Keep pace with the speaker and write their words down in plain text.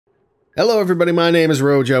Hello everybody, my name is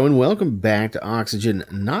Rojo, and welcome back to Oxygen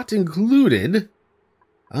Not Included.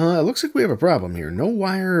 It looks like we have a problem here. No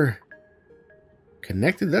wire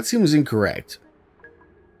connected? That seems incorrect.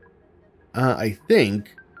 I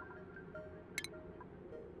think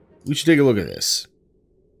we should take a look at this.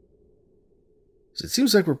 So it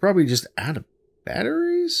seems like we're probably just out of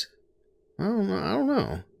batteries? I don't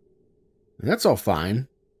know. That's all fine.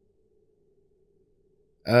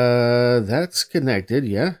 That's connected,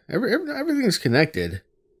 yeah. Everything's connected.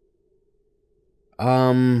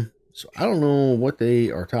 So I don't know what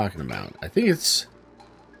they are talking about. I think it's...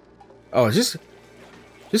 Oh, it's just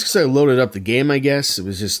because I loaded up the game, I guess. It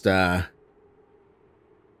was just,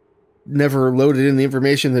 never loaded in the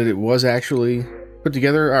information that it was actually put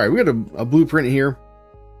together. Alright, we got a blueprint here.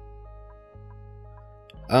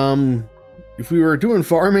 If we were doing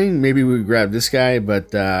farming, maybe we would grab this guy,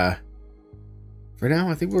 but, for now,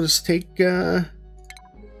 I think we'll just take the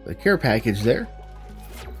care package there.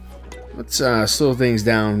 Let's slow things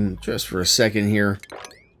down just for a second here.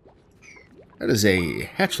 That is a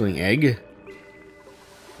hatchling egg.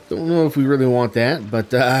 Don't know if we really want that,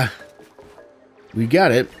 but we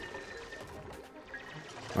got it.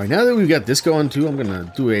 All right, now that we've got this going too, I'm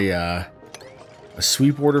gonna do a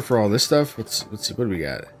sweep order for all this stuff. Let's see, what do we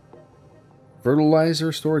got?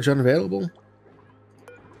 Fertilizer storage unavailable.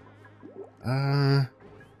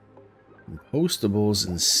 Compostables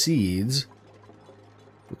and seeds.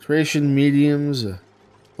 Filtration mediums.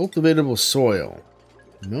 Cultivatable soil.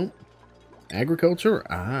 Nope. Agriculture?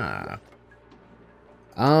 Ah.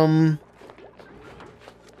 I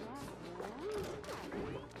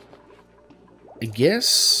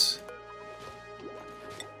guess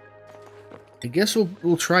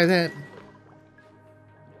we'll try that.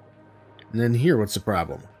 And then here, what's the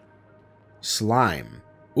problem? Slime.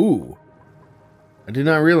 Ooh. I did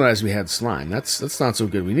not realize we had slime. That's not so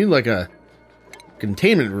good. We need like a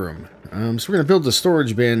containment room. So we're gonna build the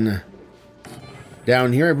storage bin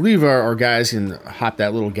down here. I believe our guys can hop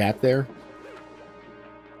that little gap there.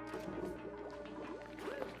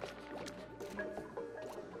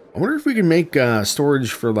 I wonder if we can make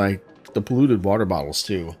storage for like the polluted water bottles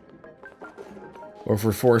too. Or if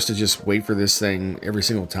we're forced to just wait for this thing every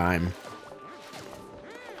single time.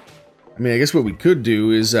 I mean, I guess what we could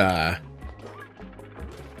do is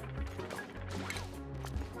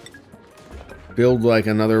build like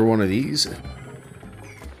another one of these.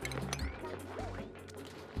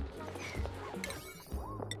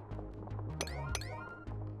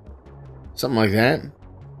 Something like that.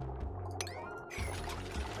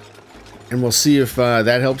 And we'll see if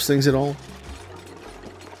that helps things at all.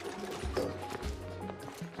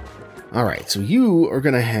 Alright, so you are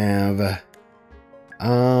gonna have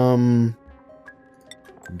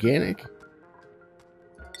organic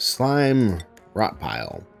slime rot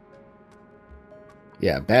pile.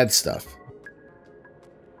 Yeah, bad stuff.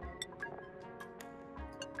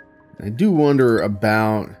 I do wonder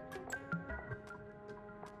about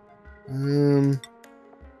yeah,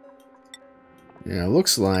 it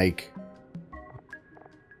looks like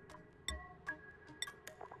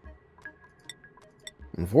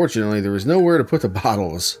unfortunately there was nowhere to put the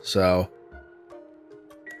bottles, so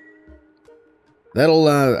that'll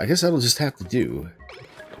I guess that'll just have to do.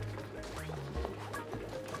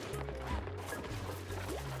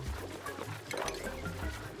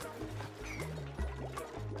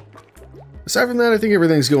 Aside from that, I think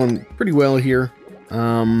everything's going pretty well here.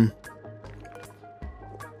 Let's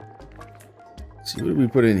see, what did we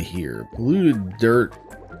put in here? Polluted dirt.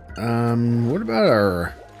 What about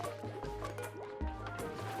our...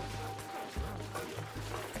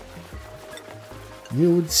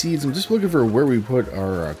 Mealwood seeds? I'm just looking for where we put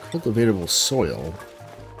our cultivatable soil.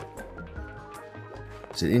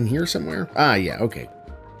 Is it in here somewhere? Ah, yeah, okay.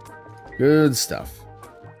 Good stuff.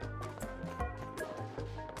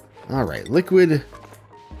 Alright, liquid.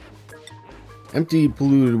 Empty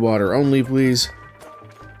polluted water only, please.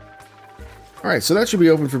 Alright, so that should be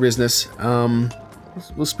open for business.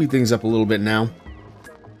 We'll speed things up a little bit now.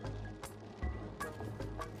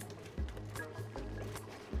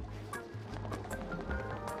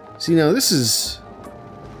 See, now this is...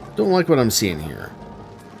 Don't like what I'm seeing here.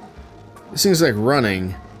 This thing's like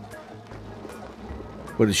running,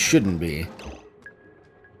 but it shouldn't be.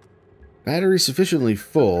 Battery sufficiently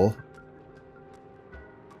full,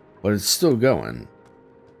 but it's still going.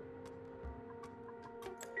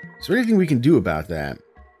 Is there anything we can do about that?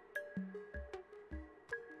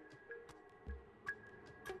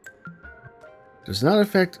 Does not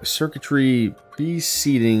affect circuitry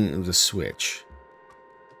preceding the switch.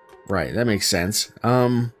 Right, that makes sense.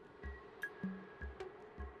 Yeah,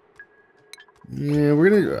 we're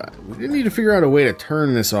gonna need to figure out a way to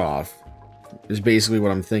turn this off. Is basically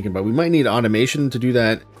what I'm thinking. But we might need automation to do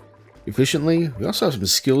that efficiently. We also have some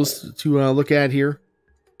skills to look at here.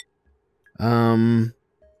 I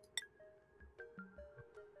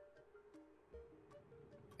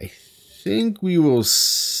think we will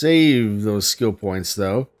save those skill points,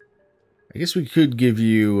 though. I guess we could give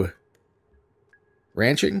you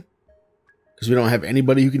ranching, because we don't have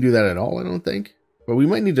anybody who can do that at all, I don't think. But we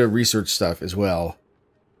might need to research stuff as well.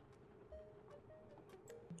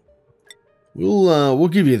 We'll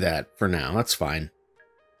give you that for now. That's fine.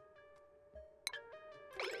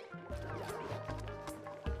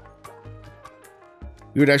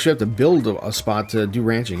 You would actually have to build a spot to do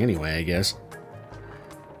ranching anyway, I guess.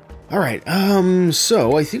 Alright,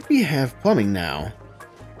 so I think we have plumbing now.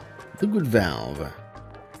 Liquid valve.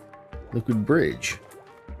 Liquid bridge.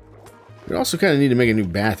 We also kind of need to make a new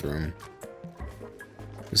bathroom.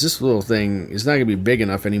 Because this little thing is not going to be big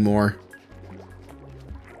enough anymore.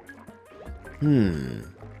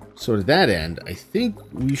 So to that end, I think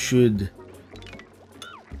we should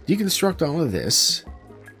deconstruct all of this.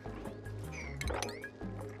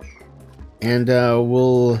 And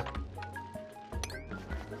we'll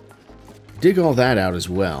dig all that out as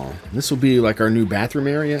well. This will be like our new bathroom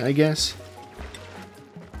area, I guess.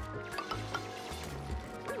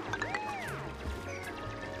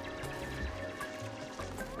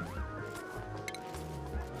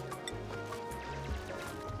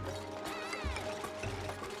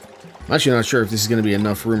 I'm actually not sure if this is going to be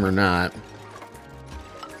enough room or not.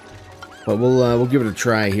 But we'll give it a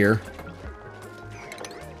try here.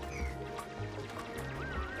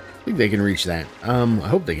 I think they can reach that. I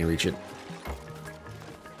hope they can reach it.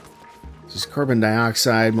 This is carbon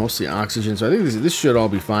dioxide, mostly oxygen, so I think this should all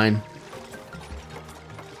be fine.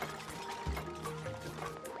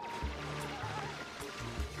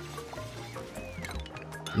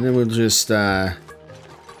 And then we'll just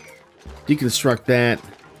deconstruct that.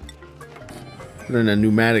 Put in a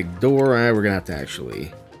pneumatic door. We're going to have to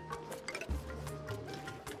actually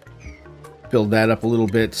build that up a little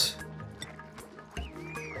bit.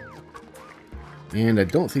 And I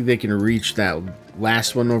don't think they can reach that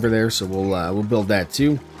last one over there, so we'll build that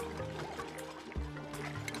too.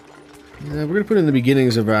 We're going to put in the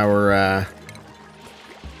beginnings of our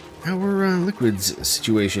liquids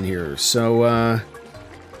situation here. So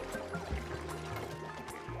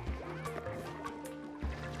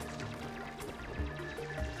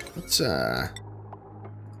let's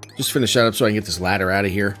just finish that up so I can get this ladder out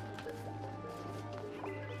of here.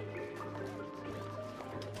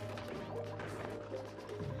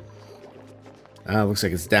 Looks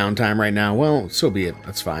like it's downtime right now. Well, so be it.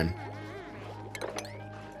 That's fine.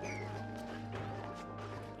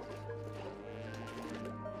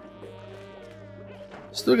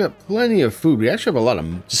 Still got plenty of food. We actually have a lot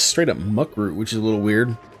of just straight up muck root, which is a little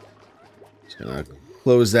weird. Just gonna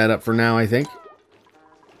close that up for now, I think.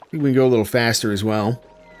 I think we can go a little faster as well.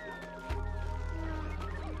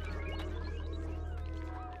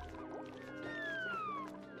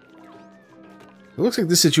 It looks like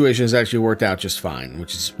this situation has actually worked out just fine,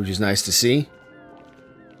 which is nice to see.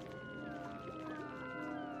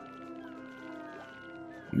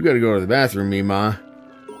 You gotta go to the bathroom, Mima.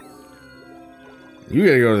 You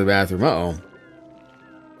gotta go to the bathroom. Uh-oh.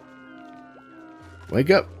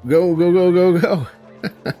 Wake up. Go, go, go, go, go.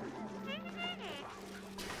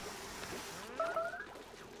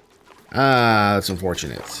 That's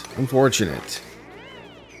unfortunate. Unfortunate.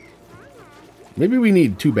 Maybe we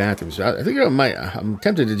need 2 bathrooms. I think I'm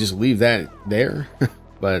tempted to just leave that there,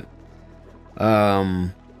 but I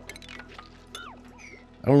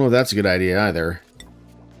don't know if that's a good idea either.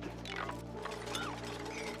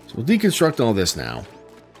 So we'll deconstruct all this now.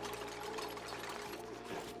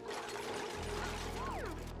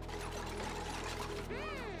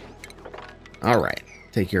 Alright,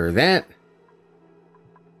 take care of that.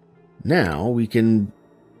 Now we can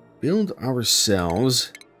build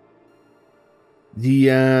ourselves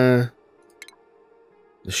the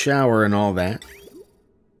shower and all that.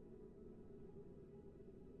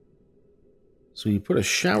 So you put a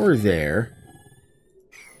shower there.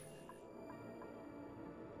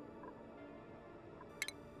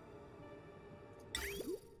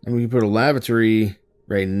 And we put a lavatory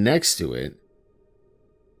right next to it.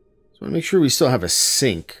 So I want to make sure we still have a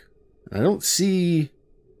sink. I don't see...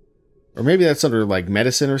 Or maybe that's under, like,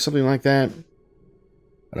 medicine or something like that.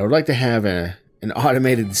 But I would like to have an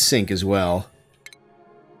automated sink as well.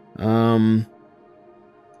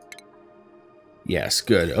 Yes,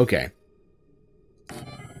 good. Okay.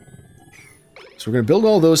 So we're going to build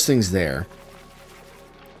all those things there.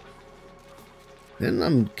 Then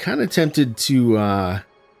I'm kind of tempted to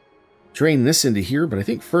drain this into here, but I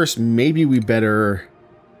think first maybe we better...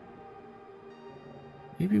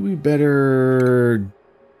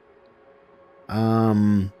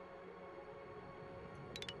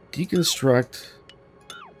 deconstruct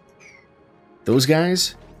those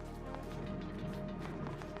guys.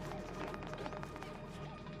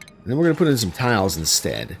 And then we're going to put in some tiles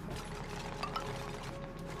instead.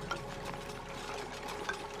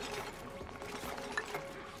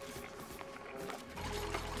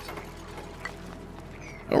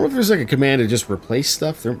 I don't know if there's like a command to just replace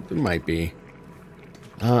stuff. There might be.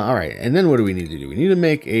 Alright, and then what do we need to do? We need to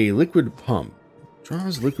make a liquid pump.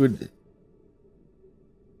 Draws liquid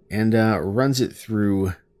and runs it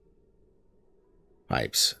through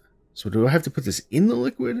pipes. So do I have to put this in the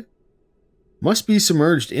liquid? Must be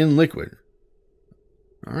submerged in liquid.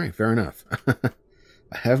 Alright, fair enough.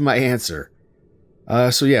 I have my answer.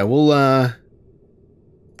 So yeah, we'll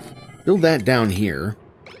build that down here.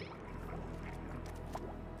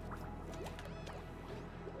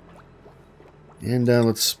 And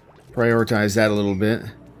let's prioritize that a little bit.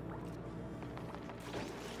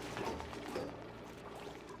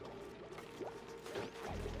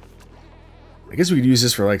 I guess we could use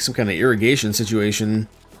this for like some kind of irrigation situation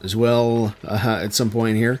as well at some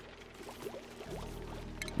point here.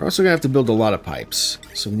 We're also going to have to build a lot of pipes.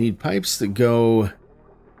 So we need pipes that go... Let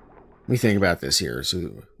me think about this here.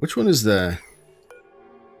 So which one is the...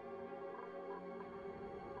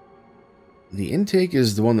 The intake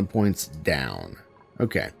is the one that points down.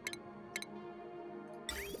 Okay.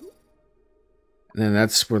 And then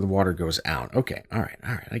that's where the water goes out. Okay, alright,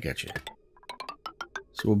 I got you.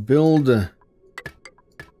 So we'll build...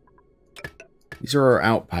 these are our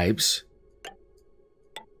out pipes.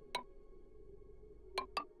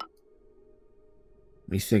 Let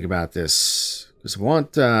me think about this. Because I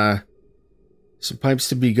want some pipes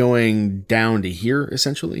to be going down to here,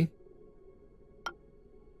 essentially.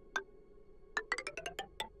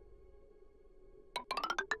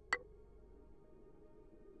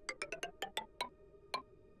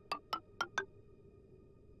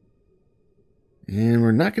 And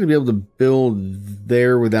we're not going to be able to build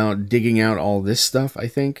there without digging out all this stuff, I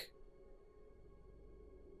think.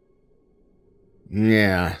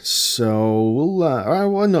 Yeah, so we'll...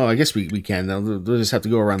 well, no, I guess we can. We'll just have to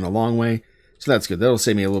go around the long way. So that's good. That'll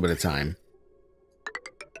save me a little bit of time.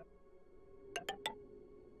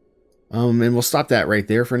 And we'll stop that right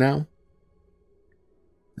there for now.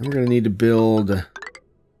 And we're going to need to build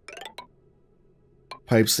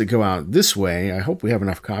pipes that go out this way. I hope we have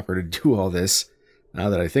enough copper to do all this. Now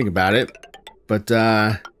that I think about it. But,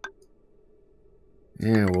 yeah,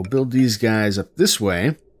 we'll build these guys up this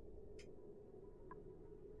way.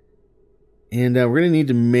 And we're going to need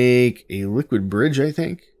to make a liquid bridge, I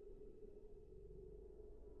think.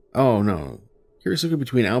 Oh, no. Curious liquid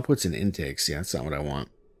between outputs and intakes. Yeah, that's not what I want.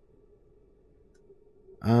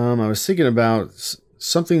 I was thinking about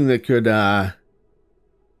something that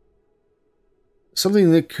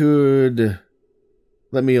could,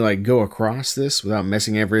 let me, like, go across this without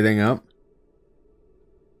messing everything up.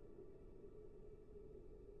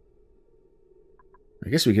 I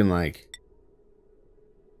guess we can, like,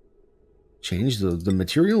 change the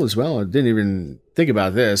material as well. I didn't even think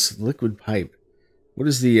about this. Liquid pipe. What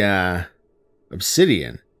is the,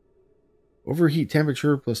 obsidian? Overheat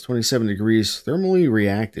temperature plus 27 degrees. Thermally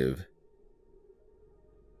reactive.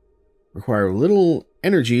 Require little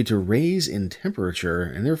energy to raise in temperature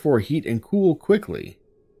and therefore heat and cool quickly.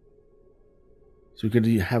 So we could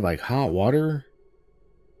have like hot water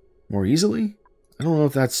more easily? I don't know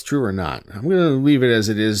if that's true or not. I'm going to leave it as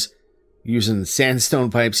it is, using sandstone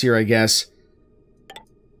pipes here, I guess.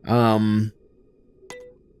 We can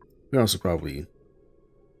also probably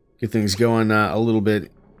get things going a little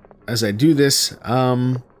bit as I do this.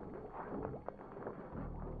 I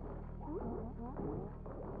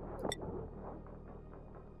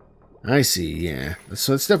see, yeah.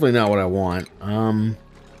 So that's definitely not what I want.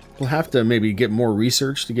 We'll have to maybe get more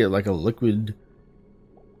research to get like a liquid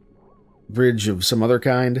bridge of some other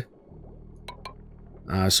kind.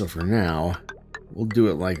 So for now, we'll do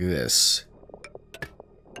it like this.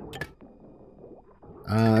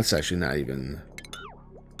 That's actually not even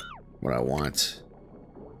what I want.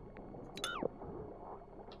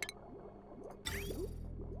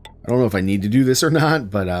 I don't know if I need to do this or not,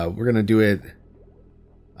 but we're going to do it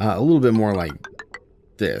a little bit more like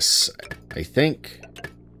this, I think.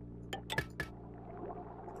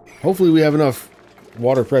 Hopefully we have enough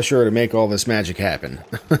water pressure to make all this magic happen.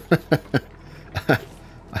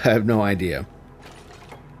 I have no idea.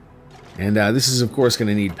 And this is, of course, going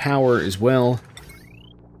to need power as well.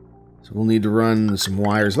 So So we'll need to run some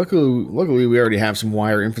wires. Luckily, we already have some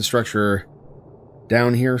wire infrastructure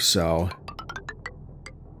down here, so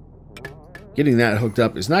getting that hooked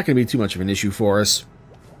up is not going to be too much of an issue for us.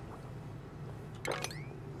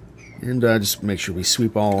 And just make sure we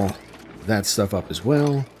sweep all that stuff up as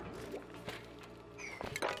well.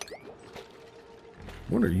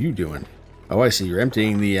 What are you doing? Oh, I see. You're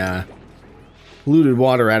emptying the polluted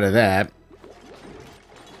water out of that.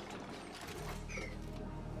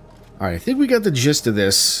 Alright, I think we got the gist of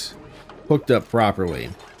this hooked up properly.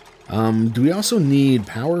 Do we also need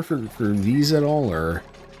power for these at all, or...?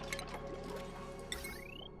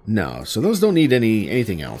 No, so those don't need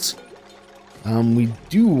anything else. We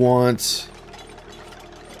do want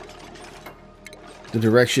the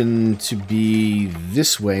direction to be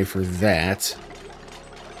this way for that.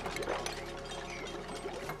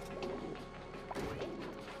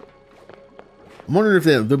 I'm wondering if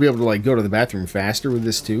they'll be able to, like, go to the bathroom faster with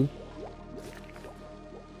this, too.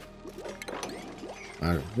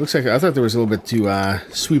 Looks like I thought there was a little bit to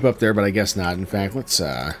sweep up there, but I guess not. In fact, let's,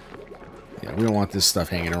 yeah, we don't want this stuff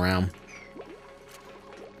hanging around.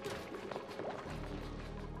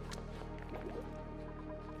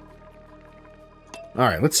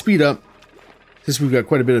 Alright, let's speed up. Since we've got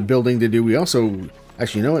quite a bit of building to do, we also...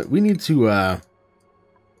 Actually, you know what? We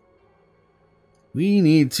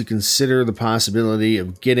need to consider the possibility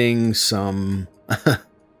of getting some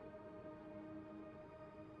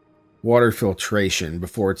water filtration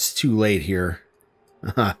before it's too late here.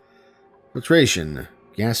 Filtration.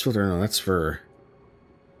 Gas filter. No, that's for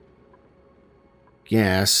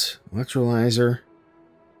gas. Electrolyzer.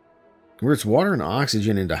 Converts water and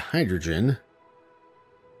oxygen into hydrogen.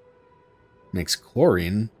 Makes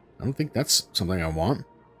chlorine. I don't think that's something I want.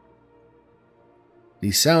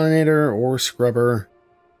 Desalinator or scrubber.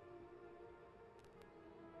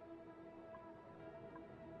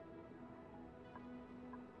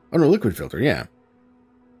 Oh no, liquid filter, yeah.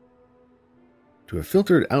 To a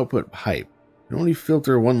filtered output pipe. You can only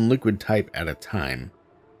filter one liquid type at a time.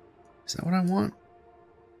 Is that what I want?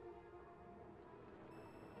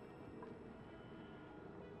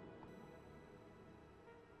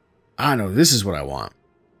 Ah, no, this is what I want.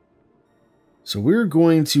 So we're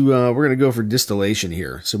going to go for distillation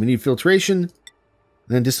here. So we need filtration,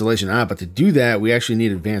 then distillation. Ah, but to do that, we actually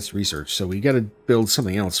need advanced research. So we got to build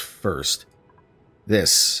something else first.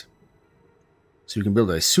 This. So we can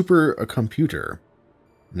build a supercomputer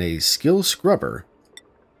and a skill scrubber.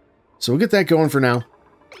 So we'll get that going for now.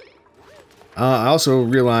 I also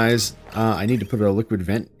realized I need to put a liquid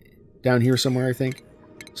vent down here somewhere, I think.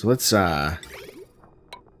 So let's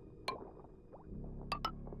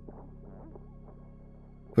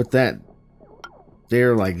put that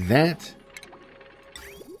there like that.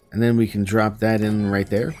 And then we can drop that in right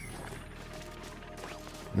there.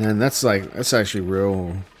 And that's actually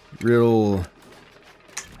real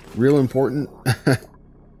important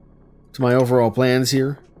to my overall plans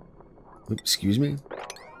here. Oops, excuse me.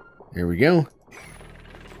 There we go.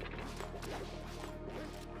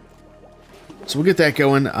 So we'll get that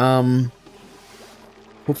going.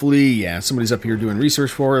 Hopefully, yeah, somebody's up here doing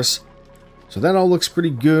research for us. So that all looks pretty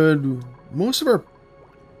good. Most of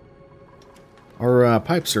our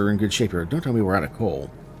pipes are in good shape here. Don't tell me we're out of coal.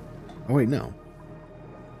 Oh wait, no.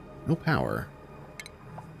 No power.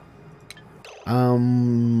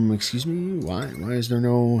 Excuse me? Why is there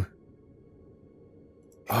no...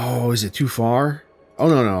 Oh, is it too far? Oh,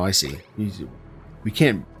 no, I see. We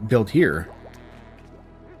can't build here.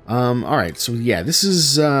 Alright, so yeah, this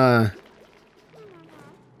is, the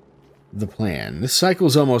plan. This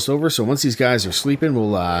cycle's almost over, so once these guys are sleeping,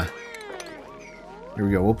 we'll, here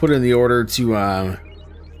we go. We'll put in the order to,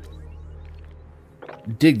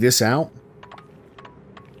 dig this out.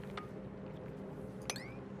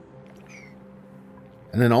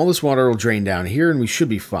 And then all this water will drain down here, and we should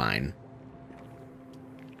be fine.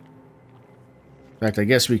 In fact, I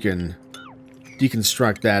guess we can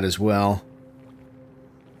deconstruct that as well.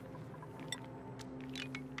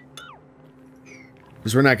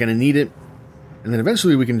 Because we're not going to need it. And then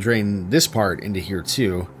eventually we can drain this part into here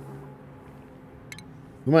too.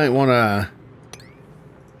 We might want to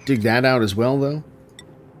dig that out as well, though.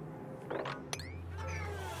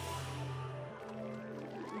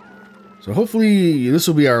 So hopefully this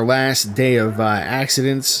will be our last day of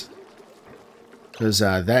accidents. Because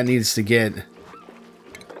that needs to get...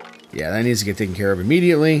 Yeah, that needs to get taken care of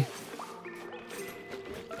immediately.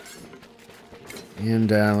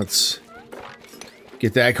 And let's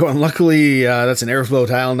get that going. Luckily, that's an airflow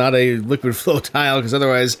tile, not a liquid flow tile, because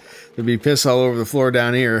otherwise there'd be piss all over the floor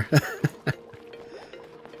down here.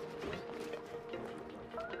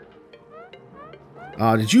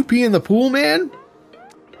 Did you pee in the pool, man?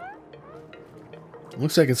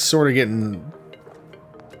 Looks like it's sort of getting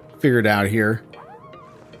figured out here.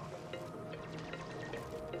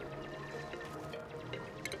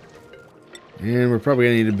 And we're probably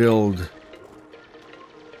going to need to build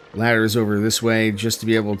ladders over this way just to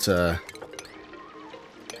be able to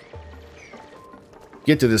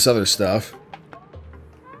get to this other stuff.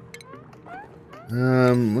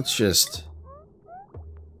 Let's just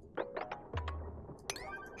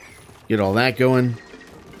get all that going.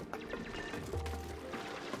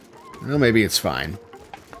 Well, maybe it's fine.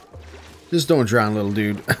 Just don't drown, little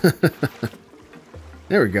dude.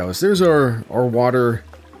 There we go. So there's our water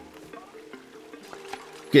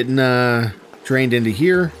getting drained into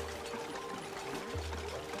here.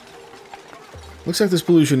 Looks like this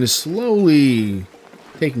pollution is slowly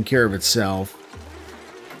taking care of itself.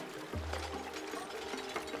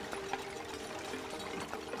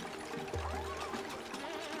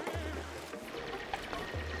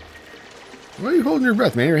 Why are you holding your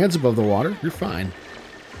breath, man? Your head's above the water. You're fine.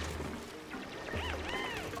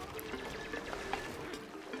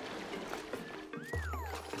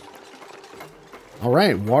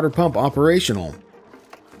 Alright, water pump operational.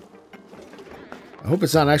 I hope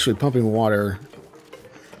it's not actually pumping water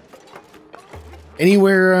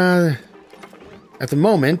anywhere at the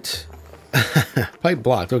moment. Pipe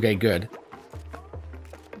blocked. Okay, good.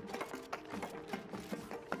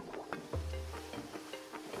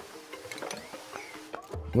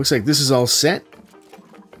 Looks like this is all set.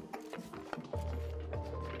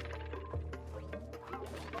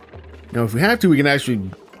 Now, if we have to, we can actually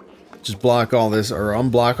just block all this or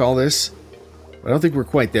unblock all this. But I don't think we're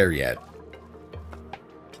quite there yet.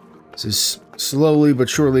 This is slowly but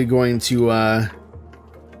surely going to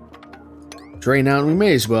drain out. We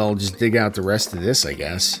may as well just dig out the rest of this, I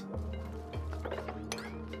guess.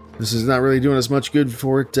 This is not really doing us much good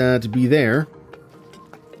for it to be there.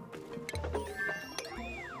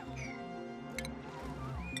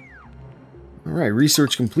 Alright,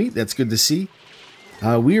 research complete. That's good to see.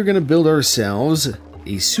 We are going to build ourselves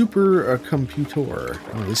a super computer.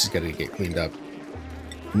 Oh, this has got to get cleaned up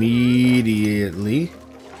immediately.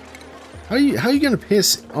 How are you going to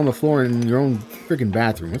piss on the floor in your own freaking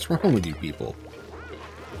bathroom? What's wrong with you people?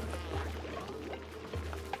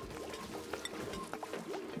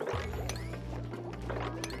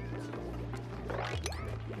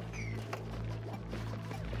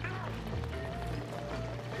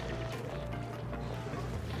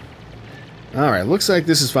 Alright, looks like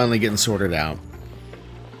this is finally getting sorted out.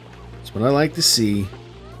 That's what I like to see.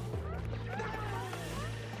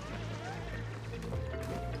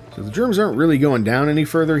 So the germs aren't really going down any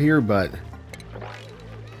further here, but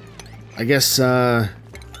I guess it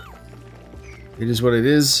is what it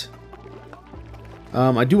is.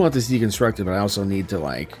 I do want this deconstructed, but I also need to,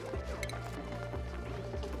 like,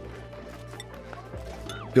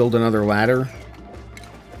 build another ladder.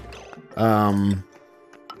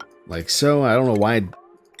 Like so. I don't know why I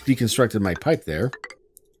deconstructed my pipe there.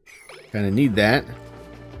 Kind of need that.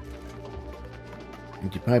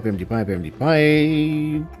 Empty pipe, empty pipe, empty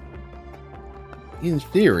pipe. In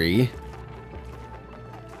theory,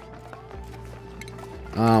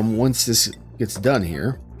 once this gets done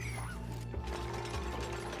here,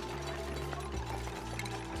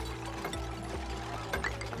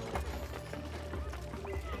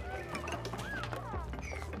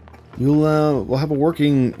 we'll have a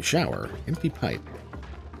working shower. Empty pipe.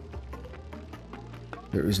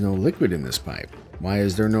 There is no liquid in this pipe. Why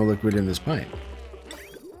is there no liquid in this pipe?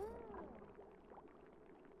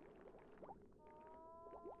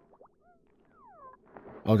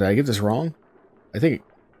 Oh, did I get this wrong? I think...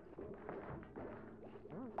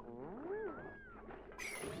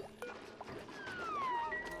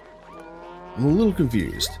 I'm a little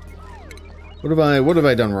confused. What have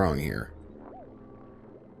I done wrong here?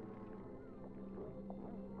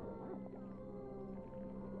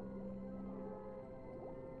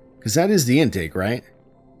 Because that is the intake, right?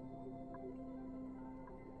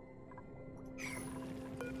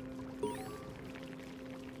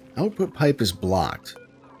 Output pipe is blocked.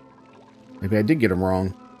 Maybe I did get them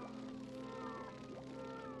wrong.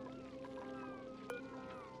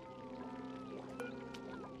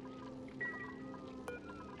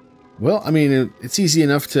 Well, I mean, it's easy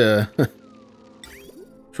enough to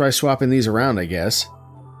try swapping these around, I guess.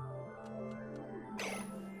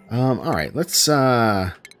 Alright, let's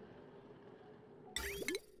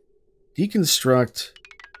deconstruct.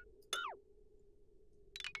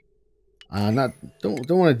 Don't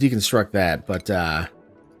want to deconstruct that, but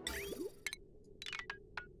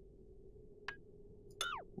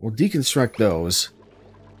we'll deconstruct those.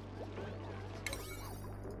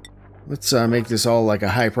 Let's make this all like a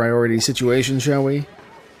high priority situation, shall we?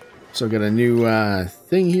 So got a new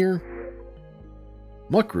thing here.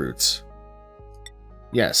 Muck roots.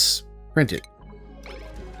 Yes, print it.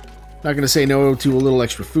 Not going to say no to a little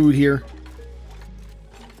extra food here.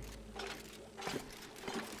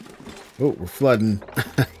 Oh, we're flooding.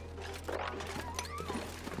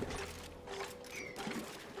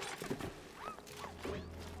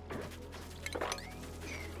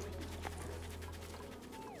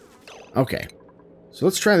 Okay, so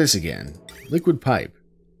let's try this again. Liquid pipe.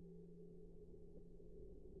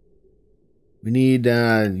 We need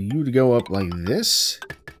you to go up like this.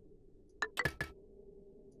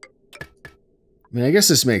 I mean, I guess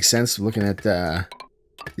this makes sense looking at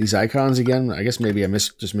these icons again. I guess maybe I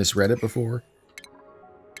just misread it before.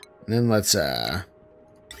 And then let's just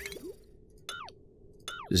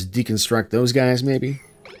deconstruct those guys, maybe.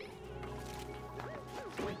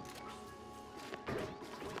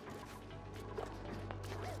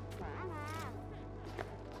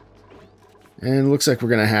 And it looks like we're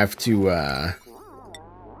going to have to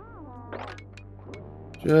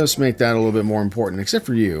just make that a little bit more important, except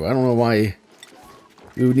for you. I don't know why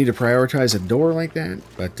we would need to prioritize a door like that,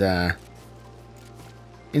 but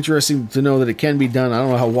interesting to know that it can be done. I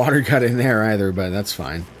don't know how water got in there either, but that's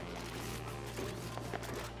fine.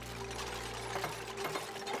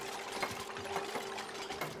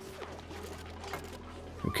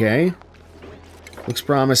 Okay. Looks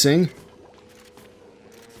promising.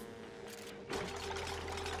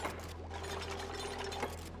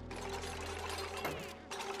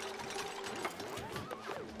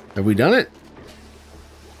 Have we done it?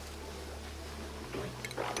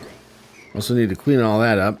 Also need to clean all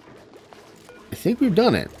that up. I think we've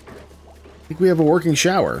done it. I think we have a working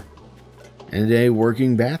shower. And a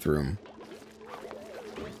working bathroom.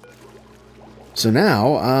 So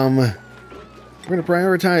now, we're going to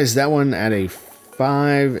prioritize that one at a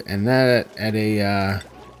 5 and that at a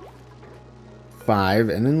 5.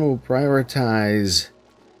 And then we'll prioritize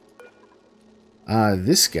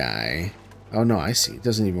this guy. Oh, no, I see. It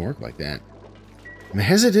doesn't even work like that. I'm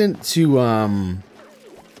hesitant to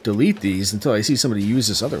delete these until I see somebody use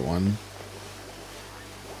this other one.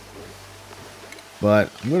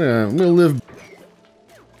 But I'm gonna live.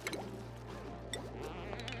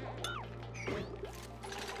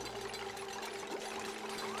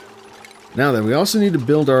 Now then, we also need to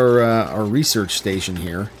build our research station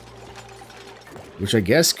here, which I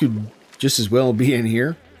guess could just as well be in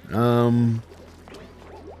here.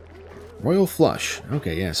 Royal flush.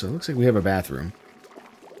 Okay, yeah, so it looks like we have a bathroom.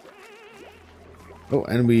 Oh,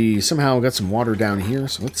 and we somehow got some water down here,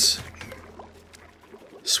 so let's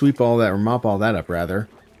sweep all that, or mop all that up, rather.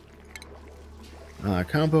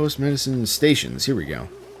 Compost, medicine, stations. Here we go.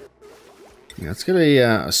 Yeah, let's get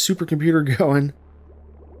a supercomputer going.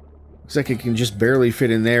 Looks like it can just barely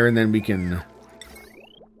fit in there, and then we can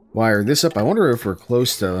wire this up. I wonder if we're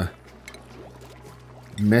close to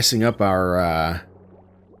messing up our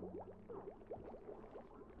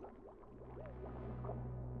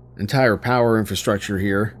entire power infrastructure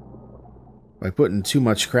here by putting too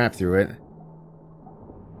much crap through it.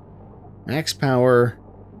 Max power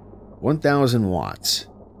 1000 watts.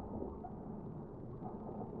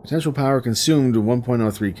 Potential power consumed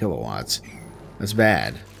 1.03 kilowatts. That's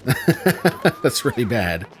bad. That's really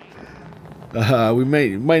bad. We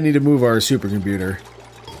might need to move our supercomputer.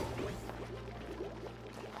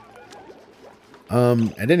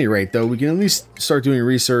 At any rate, though, we can at least start doing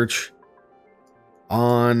research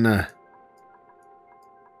on, well,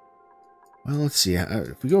 let's see,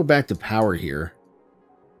 if we go back to power here,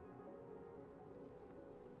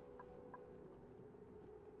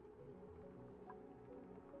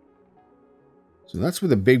 so that's where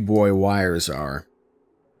the big boy wires are.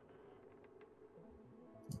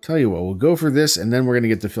 I'll tell you what, we'll go for this, and then we're going to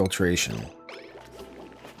get the filtration.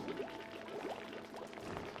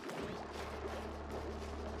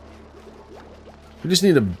 We just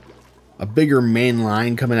need a bigger main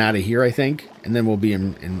line coming out of here, I think, and then we'll be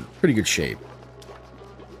in pretty good shape.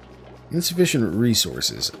 Insufficient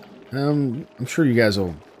resources. I'm sure you guys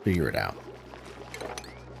will figure it out.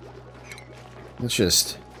 Let's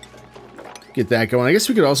just get that going. I guess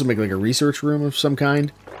we could also make like a research room of some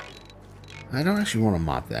kind. I don't actually want to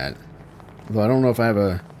mop that. Although I don't know if I have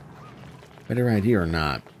a better idea or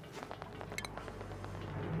not.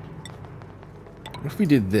 What if we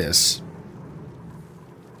did this?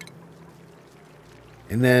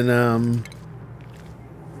 And then,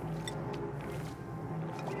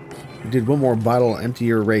 we did one more bottle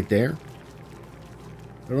emptier right there.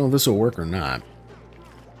 I don't know if this will work or not.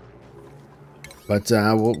 But,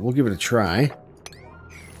 we'll give it a try.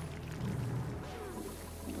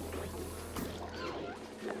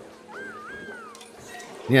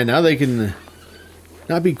 Yeah, now they can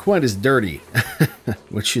not be quite as dirty,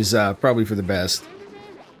 which is probably for the best.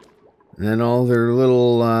 And then all their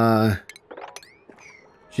little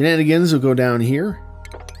shenanigans will go down here,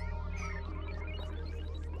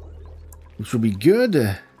 which will be good.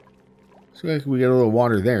 So like we got a little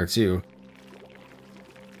water there too.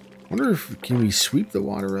 Wonder if can we sweep the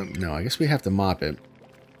water up? No, I guess we have to mop it.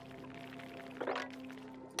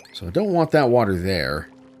 So I don't want that water there.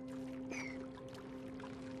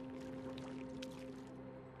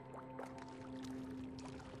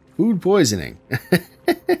 Food poisoning.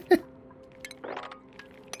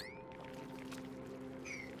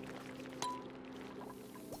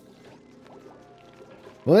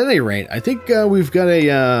 Well, at any rate, I think we've got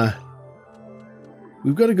a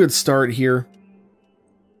good start here,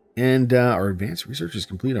 and our advanced research is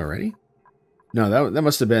complete already. No, that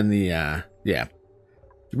must have been the yeah,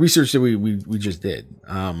 the research that we just did.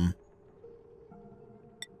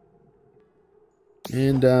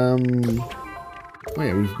 Oh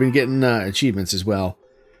yeah, we've been getting achievements as well.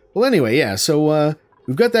 Well, anyway, yeah, so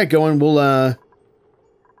we've got that going. We'll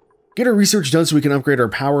get our research done so we can upgrade our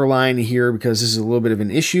power line here, because this is a little bit of an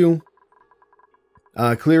issue,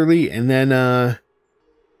 clearly. And then let's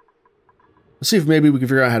see if maybe we can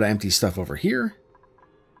figure out how to empty stuff over here,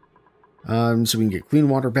 so we can get clean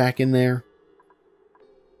water back in there.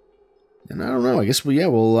 And I don't know, I guess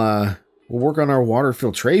we'll work on our water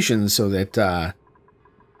filtration so that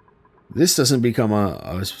this doesn't become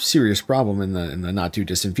a serious problem in the not too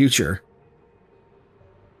distant future.